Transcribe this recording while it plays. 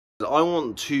I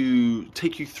want to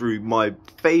take you through my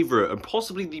favourite and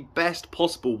possibly the best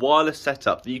possible wireless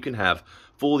setup that you can have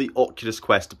for the Oculus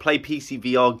Quest to play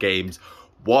PCVR games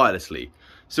wirelessly.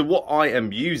 So what I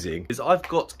am using is I've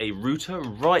got a router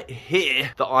right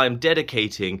here that I am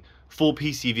dedicating for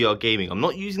PCVR gaming. I'm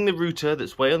not using the router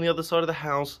that's way on the other side of the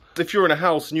house. If you're in a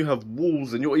house and you have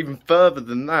walls and you're even further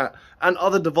than that, and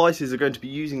other devices are going to be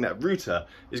using that router,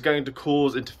 is going to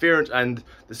cause interference and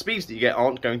the speeds that you get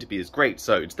aren't going to be as great.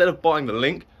 So instead of buying the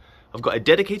link, I've got a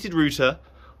dedicated router.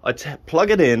 I plug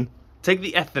it in, take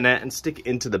the Ethernet and stick it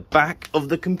into the back of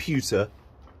the computer.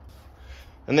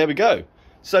 And there we go.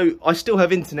 So I still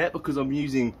have internet because I'm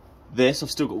using this,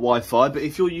 I've still got Wi-Fi, but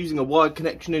if you're using a wired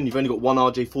connection and you've only got one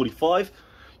RJ45,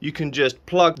 you can just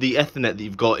plug the Ethernet that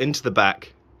you've got into the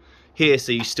back here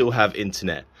so you still have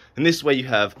internet. And this way you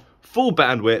have full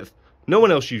bandwidth, no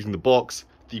one else using the box,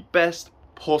 the best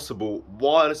possible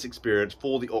wireless experience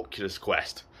for the Oculus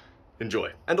Quest.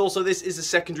 Enjoy. And also, this is a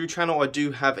secondary channel. I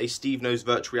do have a SteveKnows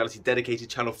virtual reality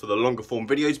dedicated channel for the longer form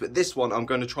videos, but this one I'm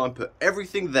going to try and put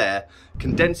everything there,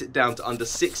 condense it down to under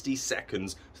 60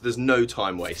 seconds, so there's no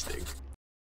time wasting.